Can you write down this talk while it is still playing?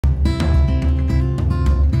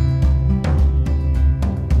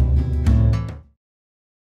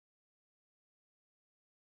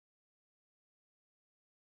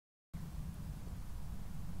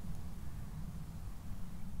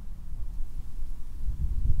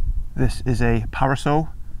This is a Parasol,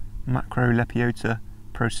 Macrolepiota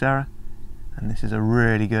procera, and this is a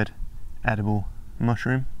really good edible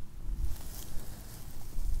mushroom.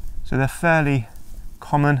 So they're fairly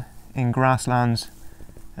common in grasslands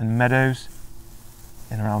and meadows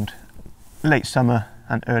in around late summer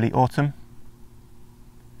and early autumn.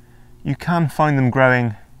 You can find them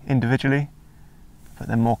growing individually, but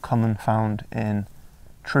they're more common found in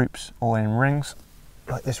troops or in rings,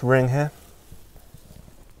 like this ring here.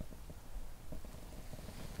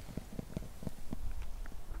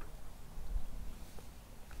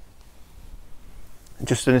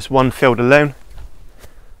 Just in this one field alone,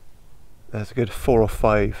 there's a good 4 or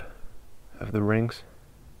 5 of the rings.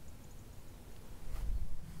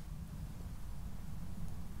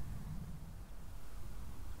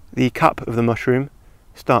 The cap of the mushroom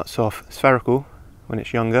starts off spherical when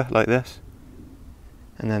it's younger, like this,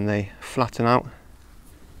 and then they flatten out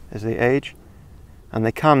as they age, and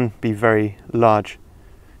they can be very large,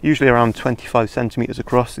 usually around 25 centimeters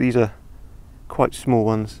across. These are quite small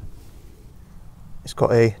ones. It's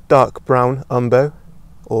got a dark brown umbo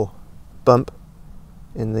or bump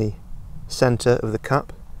in the center of the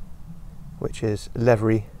cap, which is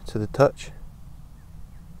leathery to the touch.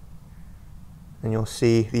 And you'll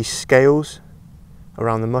see these scales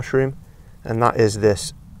around the mushroom, and that is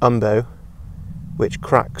this umbo, which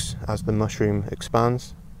cracks as the mushroom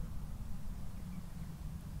expands.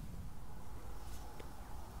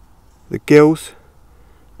 The gills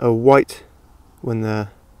are white when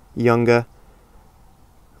they're younger,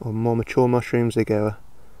 or more mature mushrooms they go a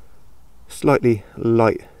slightly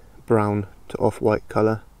light brown to off-white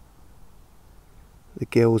colour. The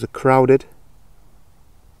gills are crowded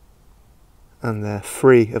and they're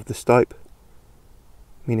free of the stipe,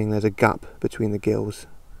 meaning there's a gap between the gills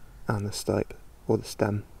and the stipe or the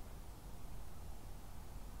stem.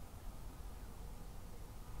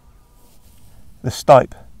 The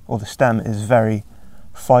stipe or the stem is very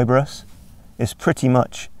fibrous. It's pretty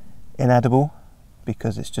much inedible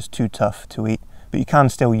because it's just too tough to eat, but you can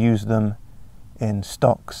still use them in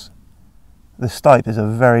stocks. The stipe is a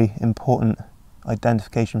very important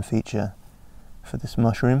identification feature for this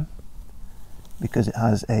mushroom because it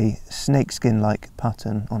has a snakeskin-like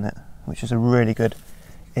pattern on it, which is a really good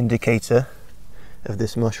indicator of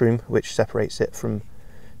this mushroom, which separates it from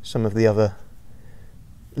some of the other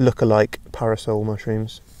look-alike parasol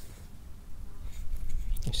mushrooms.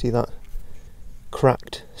 You see that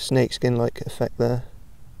cracked snakeskin-like effect there?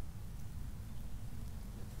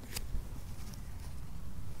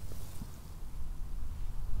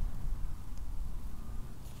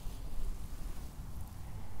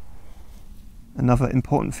 Another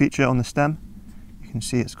important feature on the stem, you can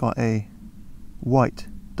see it's got a white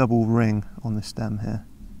double ring on the stem here.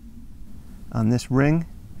 And this ring,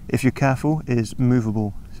 if you're careful, is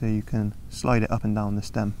movable, so you can slide it up and down the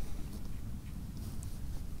stem.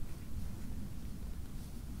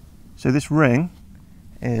 So this ring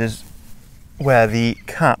is where the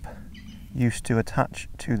cap used to attach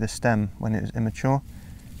to the stem when it was immature,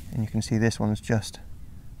 and you can see this one's just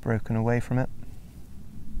broken away from it.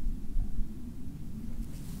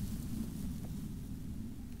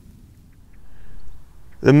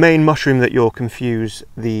 The main mushroom that you'll confuse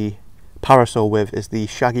the parasol with is the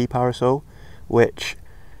shaggy parasol, which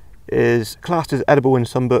is classed as edible in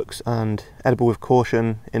some books and edible with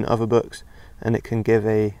caution in other books, and it can give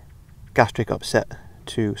a gastric upset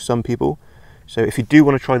to some people. So if you do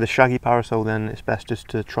want to try the shaggy parasol, then it's best just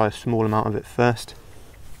to try a small amount of it first.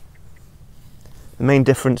 The main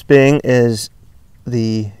difference being is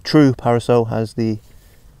the true parasol has the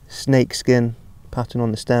snake skin pattern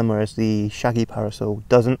on the stem, whereas the shaggy parasol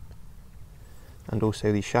doesn't. And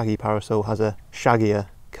also the shaggy parasol has a shaggier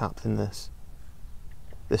cap than this.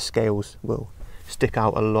 The scales will stick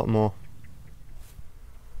out a lot more.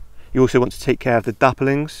 You also want to take care of the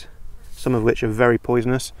dapplings, some of which are very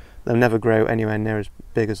poisonous. They'll never grow anywhere near as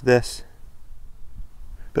big as this.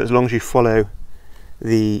 But as long as you follow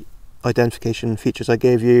the identification features I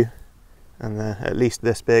gave you, and they're at least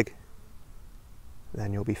this big,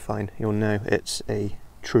 then you'll be fine. You'll know it's a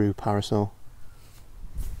true parasol.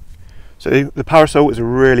 So the parasol is a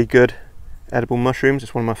really good edible mushroom.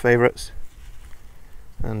 It's one of my favourites.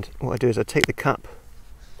 And what I do is I take the cap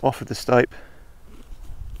off of the stipe,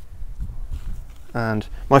 and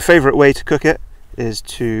my favourite way to cook it is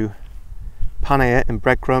to pane it in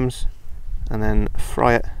breadcrumbs and then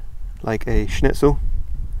fry it like a schnitzel.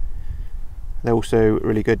 They're also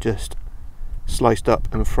really good just sliced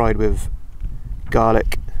up and fried with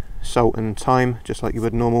garlic, salt and thyme, just like you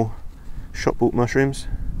would normal shop bought mushrooms.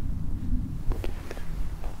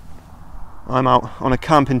 I'm out on a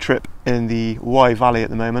camping trip in the Wye Valley at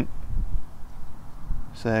the moment,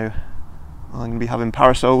 So I'm going to be having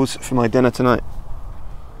parasols for my dinner tonight.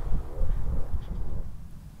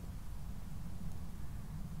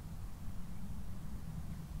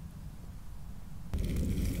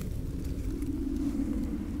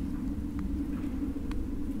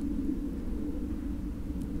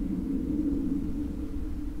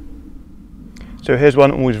 So here's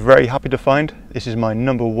one I was very happy to find. This is my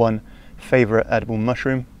 #1 favourite edible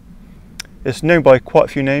mushroom. It's known by quite a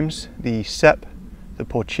few names: the cep, the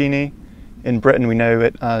porcini. In Britain we know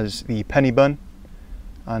it as the penny bun,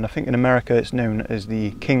 and I think in America it's known as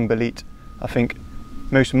the king bolete. I think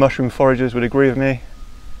most mushroom foragers would agree with me.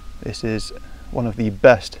 This is one of the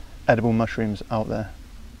best edible mushrooms out there.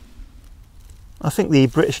 I think the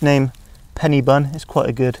British name penny bun is quite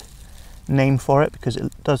a good name for it, because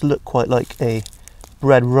it does look quite like a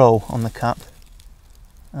bread roll on the cap,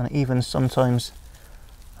 and it even sometimes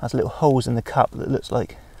has little holes in the cap that looks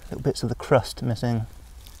like little bits of the crust missing.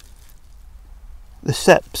 The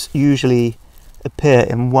ceps usually appear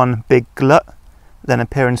in one big glut, then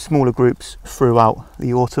appear in smaller groups throughout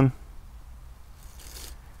the autumn.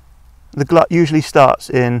 The glut usually starts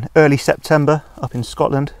in early September up in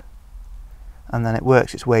Scotland, and then it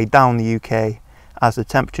works its way down the UK as the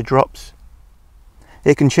temperature drops.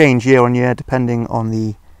 It can change year on year depending on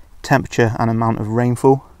the temperature and amount of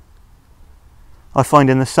rainfall. I find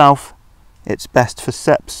in the south it's best for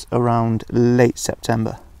ceps around late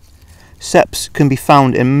September. Ceps can be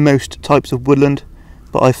found in most types of woodland,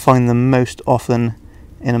 but I find them most often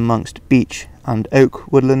in amongst beech and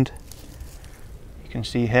oak woodland. You can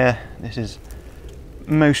see here, this is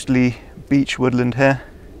mostly beech woodland here.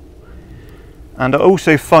 And I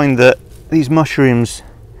also find that these mushrooms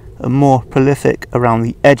are more prolific around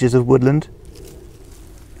the edges of woodland.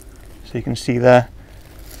 So you can see there,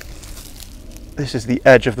 this is the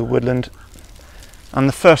edge of the woodland, and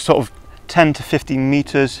the first sort of 10 to 15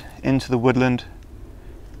 metres into the woodland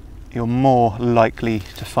you're more likely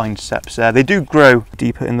to find ceps there. They do grow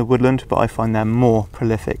deeper in the woodland, but I find they're more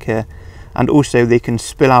prolific here, and also they can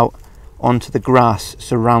spill out onto the grass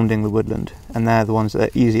surrounding the woodland, and they're the ones that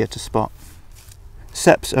are easier to spot.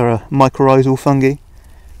 Ceps are a mycorrhizal fungi,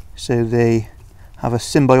 so they have a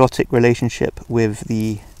symbiotic relationship with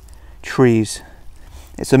the trees.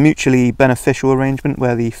 It's a mutually beneficial arrangement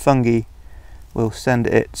where the fungi will send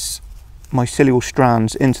its mycelial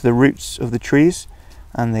strands into the roots of the trees,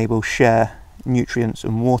 and they will share nutrients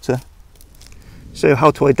and water. So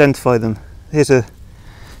how to identify them? Here's a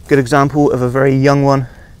good example of a very young one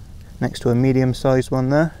next to a medium-sized one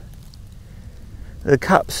there. The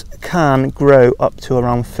caps can grow up to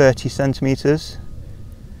around 30 centimetres,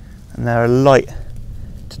 and they're a light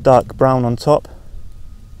to dark brown on top.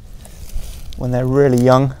 When they're really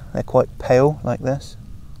young, they're quite pale like this.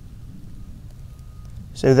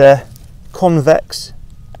 So they're convex,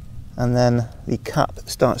 and then the cap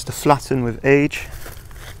starts to flatten with age.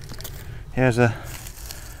 Here's a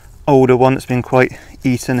older one that's been quite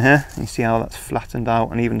eaten here. You see how that's flattened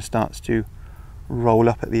out and even starts to roll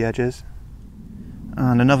up at the edges.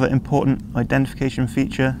 And another important identification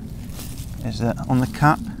feature is that on the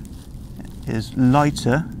cap it is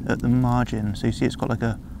lighter at the margin. So you see it's got like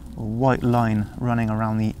a white line running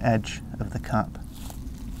around the edge of the cap.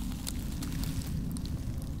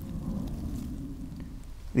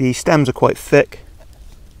 The stems are quite thick,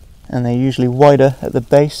 and they're usually wider at the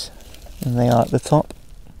base than they are at the top,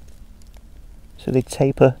 so they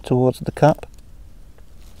taper towards the cap,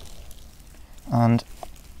 and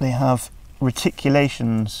they have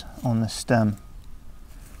reticulations on the stem.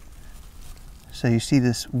 So you see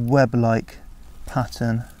this web-like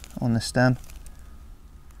pattern on the stem.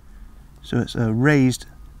 So it's a raised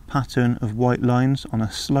pattern of white lines on a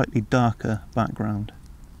slightly darker background.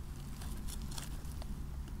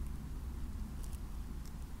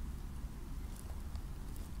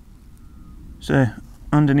 So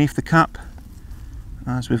underneath the cap,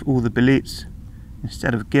 as with all the boletes,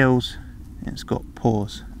 instead of gills, it's got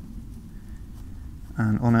pores.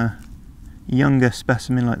 And on a younger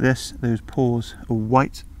specimen like this, those pores are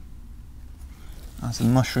white. As the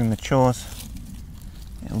mushroom matures,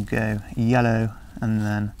 it will go yellow and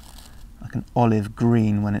then like an olive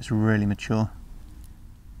green when it's really mature.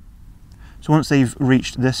 So once they've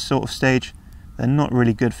reached this sort of stage, they're not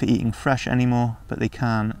really good for eating fresh anymore, but they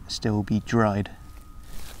can still be dried.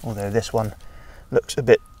 Although this one looks a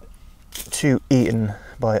bit too eaten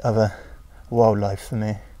by other wildlife for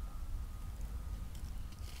me.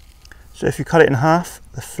 So if you cut it in half,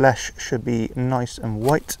 the flesh should be nice and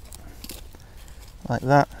white, like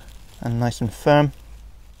that, and nice and firm.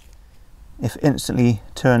 If it instantly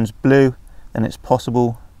turns blue, then it's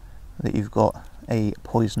possible that you've got a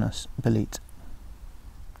poisonous bolete.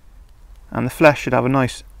 And the flesh should have a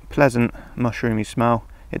nice pleasant mushroomy smell.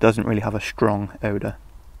 It doesn't really have a strong odour.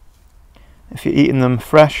 If you're eating them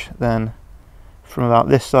fresh, then from about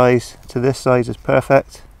this size to this size is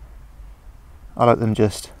perfect. I like them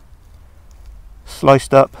just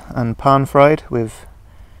sliced up and pan fried with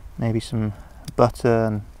maybe some butter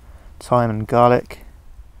and thyme and garlic.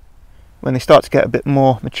 When they start to get a bit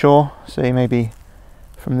more mature, say maybe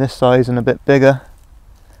from this size and a bit bigger,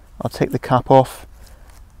 I'll take the cap off,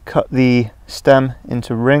 cut the stem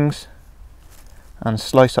into rings and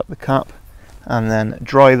slice up the cap and then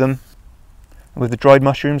dry them. With the dried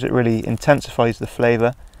mushrooms, it really intensifies the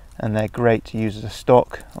flavour and they're great to use as a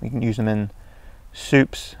stock. You can use them in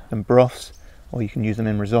soups and broths, or you can use them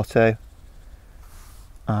in risotto,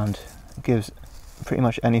 and it gives pretty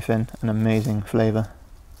much anything an amazing flavour.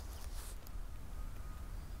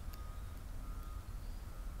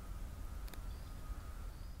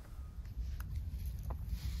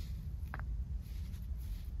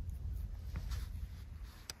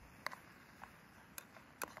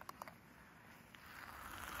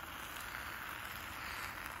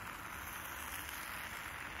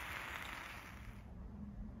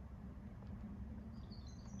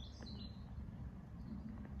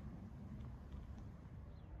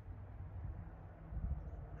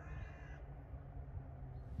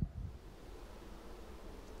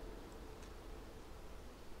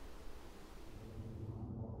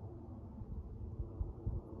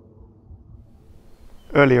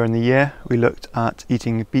 Earlier in the year we looked at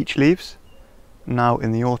eating beech leaves. Now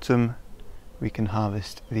in the autumn we can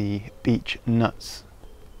harvest the beech nuts.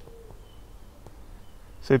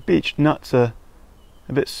 So beech nuts are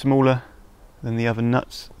a bit smaller than the other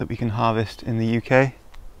nuts that we can harvest in the UK.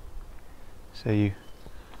 So you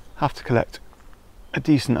have to collect a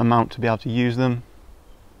decent amount to be able to use them,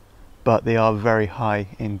 but they are very high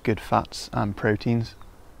in good fats and proteins.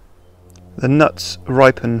 The nuts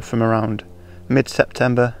ripen from around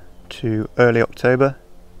mid-September to early October,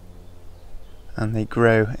 and they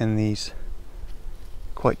grow in these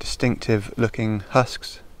quite distinctive looking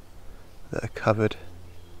husks that are covered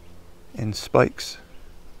in spikes.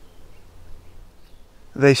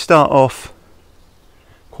 They start off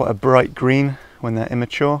quite a bright green when they're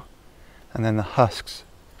immature, and then the husks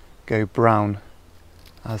go brown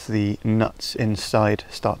as the nuts inside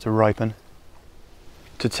start to ripen.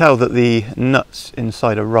 To tell that the nuts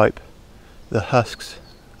inside are ripe, the husks,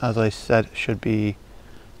 as I said, should be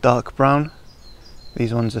dark brown.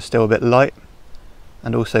 These ones are still a bit light,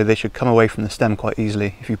 and also they should come away from the stem quite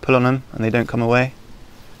easily. If you pull on them and they don't come away,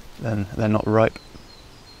 then they're not ripe.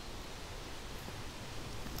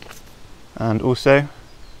 And also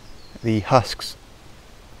the husks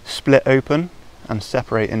split open and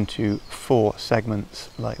separate into 4 segments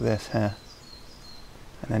like this here,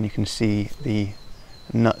 and then you can see the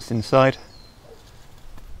nuts inside.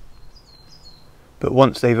 But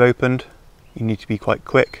once they've opened, you need to be quite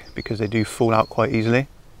quick because they do fall out quite easily,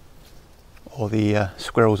 or the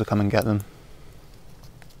squirrels will come and get them.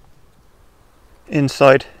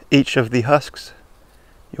 Inside each of the husks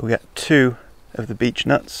you'll get 2 of the beech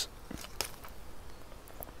nuts,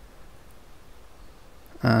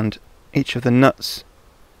 and each of the nuts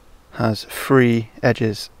has 3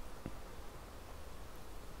 edges.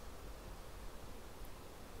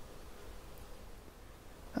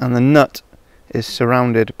 And the nut is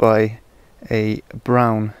surrounded by a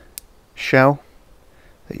brown shell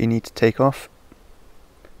that you need to take off.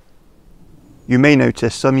 You may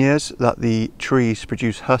notice some years that the trees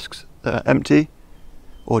produce husks that are empty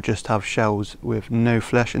or just have shells with no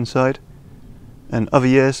flesh inside, and other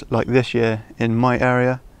years, like this year in my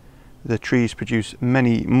area, the trees produce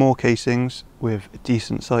many more casings with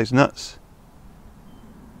decent sized nuts.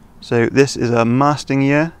 So this is a masting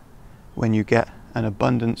year when you get an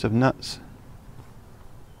abundance of nuts.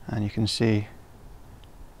 And you can see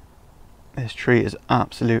this tree is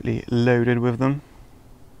absolutely loaded with them.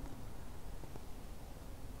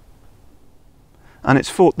 And it's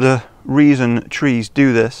thought the reason trees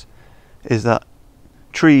do this is that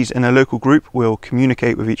trees in a local group will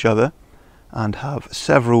communicate with each other and have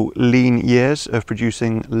several lean years of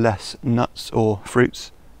producing less nuts or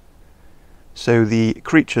fruits. So the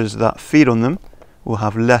creatures that feed on them will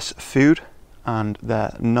have less food and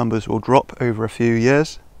their numbers will drop over a few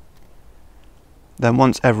years. Then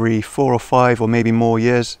once every 4 or 5 or maybe more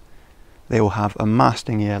years, they will have a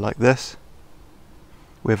masting year like this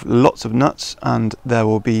with lots of nuts, and there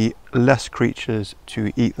will be less creatures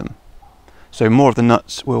to eat them. So more of the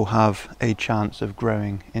nuts will have a chance of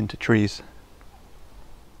growing into trees.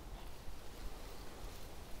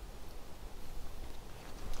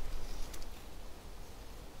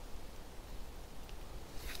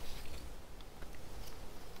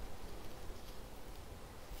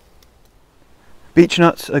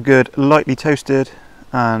 Beechnuts are good lightly toasted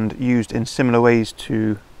and used in similar ways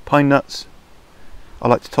to pine nuts. I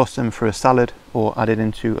like to toss them for a salad or add it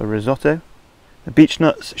into a risotto. The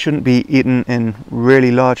beechnuts shouldn't be eaten in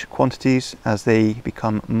really large quantities as they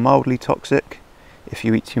become mildly toxic if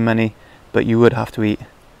you eat too many, but you would have to eat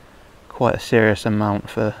quite a serious amount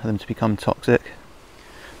for them to become toxic.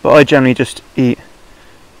 But I generally just eat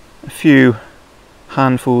a few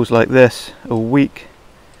handfuls like this a week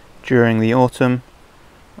during the autumn.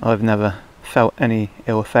 I've never felt any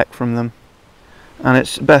ill effect from them, and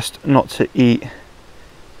it's best not to eat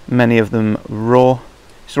many of them raw.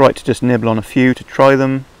 It's right to just nibble on a few to try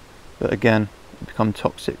them, but again, they become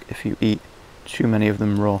toxic if you eat too many of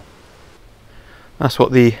them raw. That's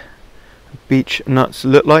what the beech nuts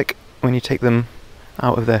look like when you take them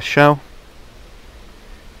out of their shell.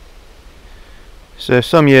 So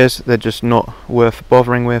some years they're just not worth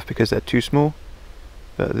bothering with because they're too small,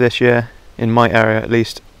 but this year, in my area at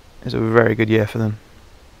least, is a very good year for them.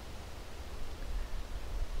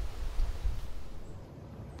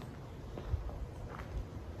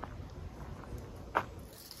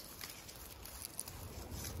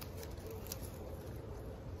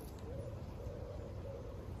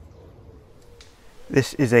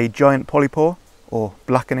 This is a giant polypore, or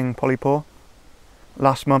blackening polypore.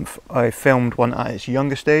 Last month I filmed one at its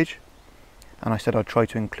younger stage, and I said I'd try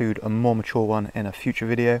to include a more mature one in a future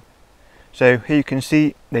video. So here you can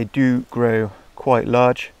see they do grow quite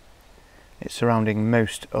large. It's surrounding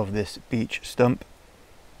most of this beech stump.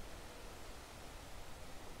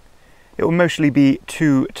 It will mostly be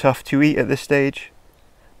too tough to eat at this stage,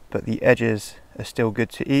 but the edges are still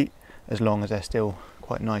good to eat as long as they're still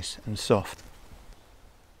quite nice and soft.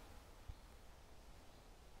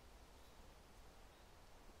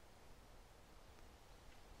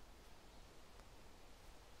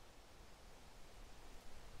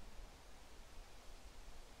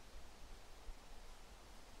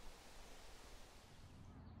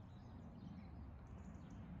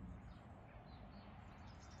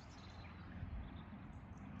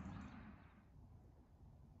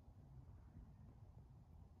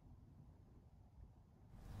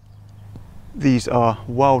 These are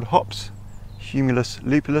wild hops, Humulus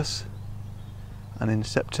lupulus, and in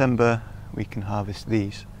September we can harvest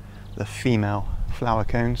these, the female flower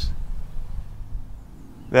cones.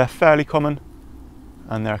 They're fairly common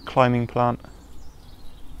and they're a climbing plant,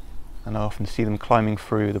 and I often see them climbing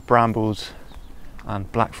through the brambles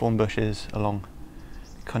and blackthorn bushes along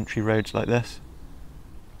country roads like this.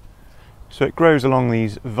 So it grows along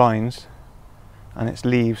these vines and its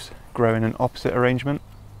leaves grow in an opposite arrangement.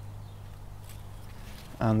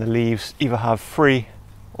 And the leaves either have 3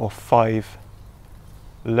 or 5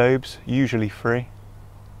 lobes, usually 3.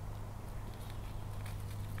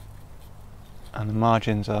 And the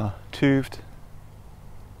margins are toothed,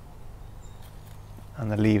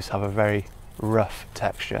 and the leaves have a very rough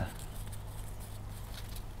texture.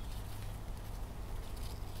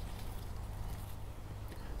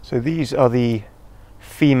 So these are the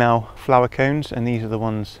female flower cones, and these are the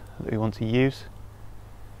ones that we want to use.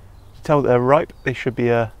 To tell that they're ripe, they should be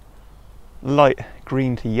a light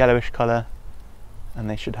green to yellowish colour, and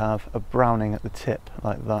they should have a browning at the tip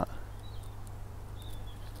like that.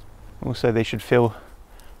 Also, they should feel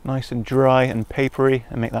nice and dry and papery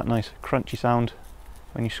and make that nice crunchy sound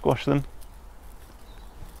when you squash them.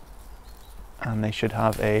 And they should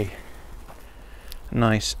have a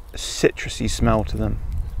nice citrusy smell to them.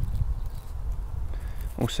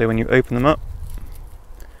 Also, when you open them up,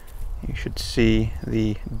 you should see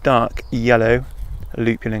the dark yellow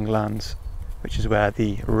lupulin glands, which is where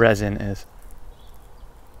the resin is.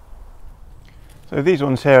 So these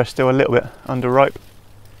ones here are still a little bit underripe.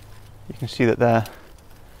 You can see that they're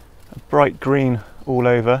a bright green all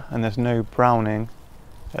over and there's no browning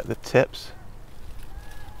at the tips.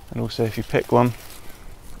 And also if you pick one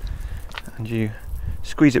and you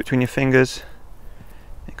squeeze it between your fingers,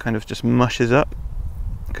 it kind of just mushes up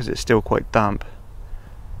because it's still quite damp.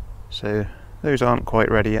 So those aren't quite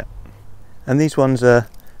ready yet. And these ones are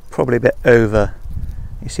probably a bit over.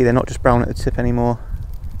 You see they're not just brown at the tip anymore,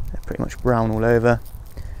 they're pretty much brown all over.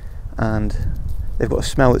 And they've got a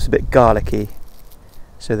smell that's a bit garlicky,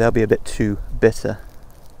 so they'll be a bit too bitter.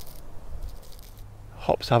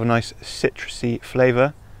 Hops have a nice citrusy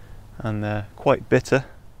flavour and they're quite bitter.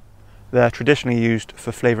 They're traditionally used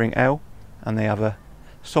for flavouring ale, and they have a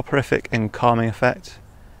soporific and calming effect,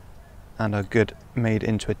 and are good made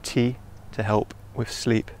into a tea to help with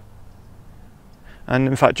sleep. And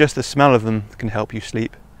in fact, just the smell of them can help you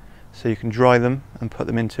sleep. So you can dry them and put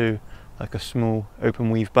them into like a small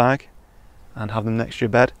open weave bag and have them next to your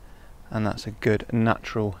bed, and that's a good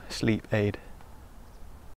natural sleep aid.